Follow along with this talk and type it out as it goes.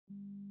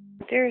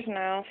There's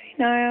Niles. Hey,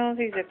 Niles,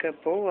 he's a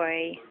good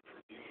boy.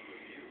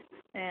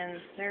 And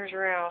there's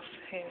Ralph,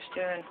 who's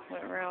doing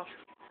what Ralph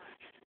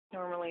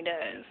normally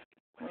does,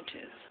 which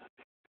is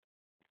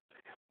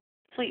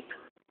sleep.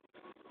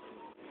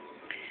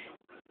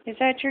 Is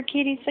that your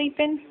kitty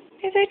sleeping?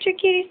 Is that your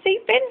kitty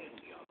sleeping?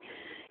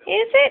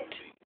 Is it?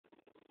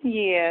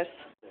 Yes.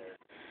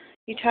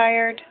 You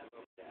tired?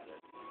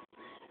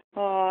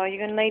 Oh, you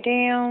gonna lay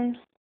down?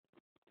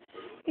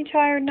 You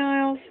tired,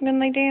 Niles? You gonna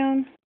lay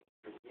down?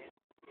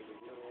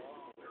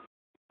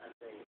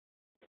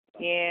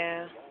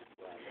 Yeah.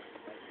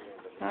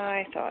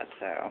 I thought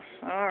so.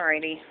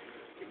 Alrighty.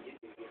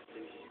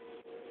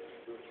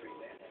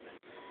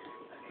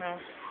 Well,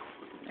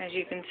 as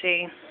you can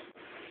see,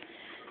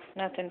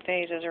 nothing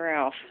phases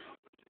Ralph.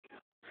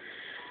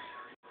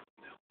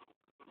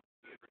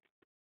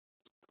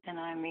 And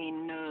I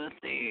mean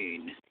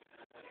nothing.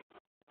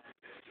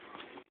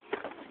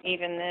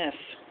 Even this.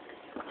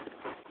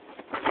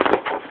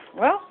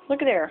 Well,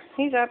 look at there.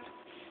 He's up.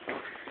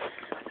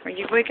 Are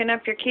you waking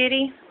up your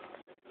kitty?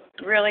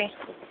 Really?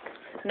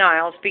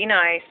 Niles, be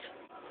nice.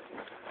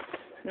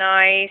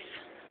 Nice.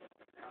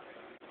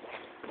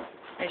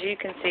 As you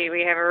can see,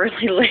 we have a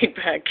really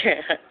laid-back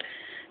cat.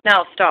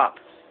 Now, stop.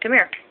 Come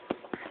here.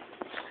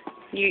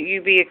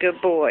 You be a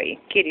good boy.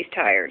 Kitty's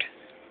tired.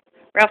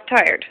 Ralph's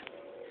tired.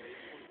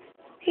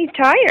 He's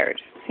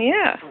tired.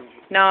 Yeah.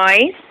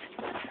 Nice.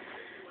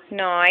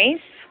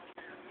 Nice.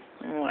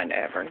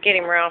 Whatever. Get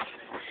him, Ralph.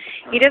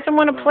 He doesn't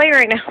want to play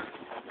right now.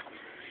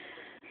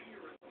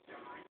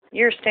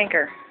 You're a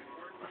stinker.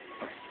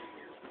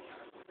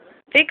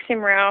 Fix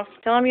him, Ralph.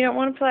 Tell him you don't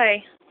want to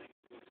play.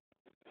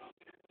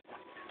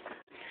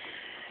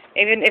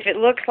 Even if it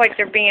looks like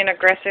they're being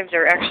aggressive,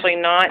 they're actually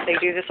not. They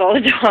do this all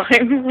the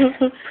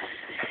time.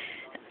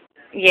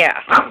 Yeah,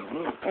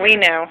 we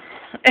know.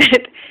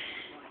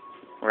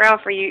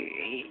 Ralph, are you...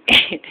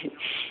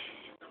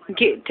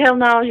 Tell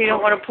Niles you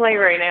don't want to play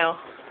right now.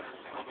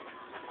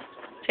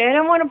 Say, I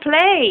don't want to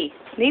play.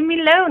 Leave me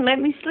alone. Let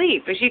me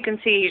sleep. As you can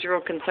see, he's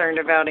real concerned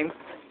about him.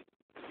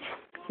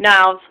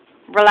 Niles,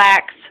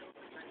 relax.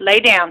 Lay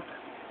down.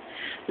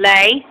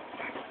 Lay.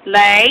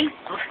 Lay.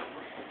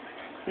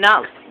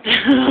 No.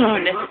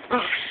 No.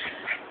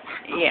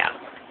 Yeah.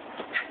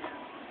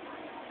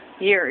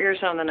 You're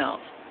something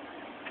else.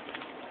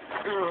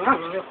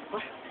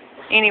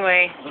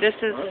 Anyway, this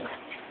is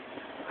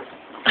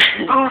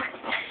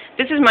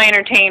this is my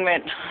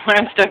entertainment when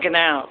I'm stuck in the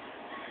house.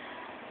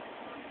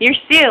 You're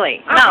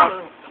silly.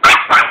 No.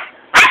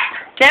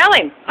 Tell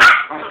him.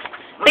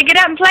 Say, get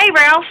up and play,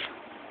 Ralph.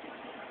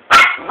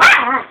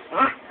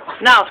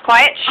 No, it's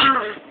quiet. Shh.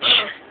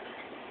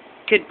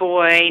 Good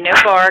boy. No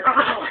bark.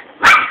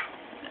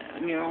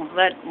 You know,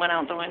 that went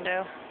out the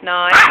window.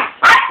 Nice.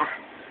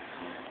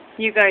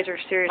 You guys are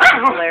seriously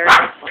hilarious.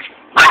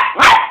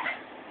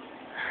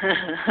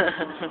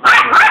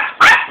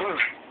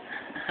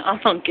 I'm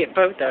gonna get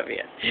both of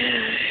you.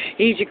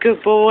 He's a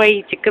good boy.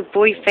 He's a good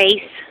boy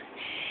face.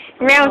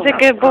 Ralph's a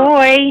good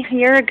boy.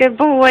 You're a good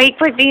boy.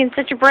 Quit being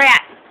such a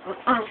brat.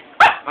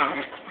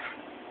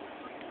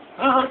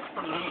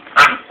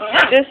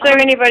 Just so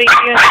anybody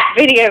viewing this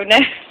video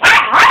knows,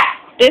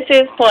 this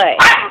is play.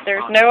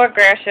 There's no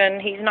aggression.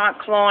 He's not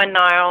clawing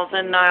Niles,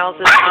 and Niles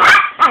is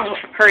not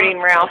hurting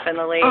Ralph in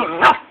the least.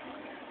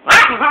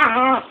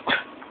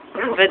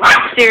 But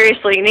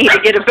seriously, you need to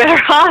get a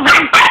better on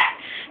him.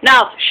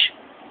 Niles, shh.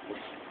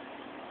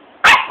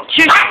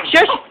 Shush,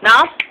 shush,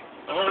 Niles.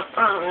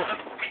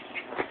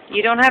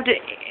 You don't have to,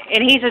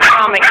 and he's a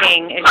drama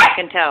king, as you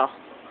can tell.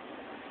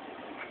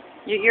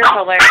 You're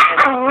hilarious.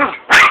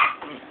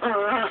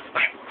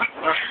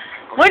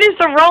 What is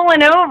the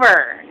rolling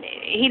over?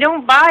 He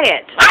don't buy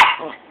it.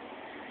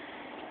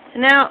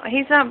 No,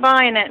 he's not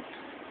buying it.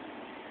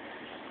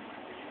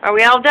 Are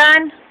we all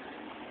done?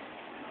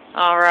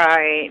 All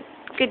right.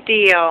 Good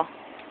deal.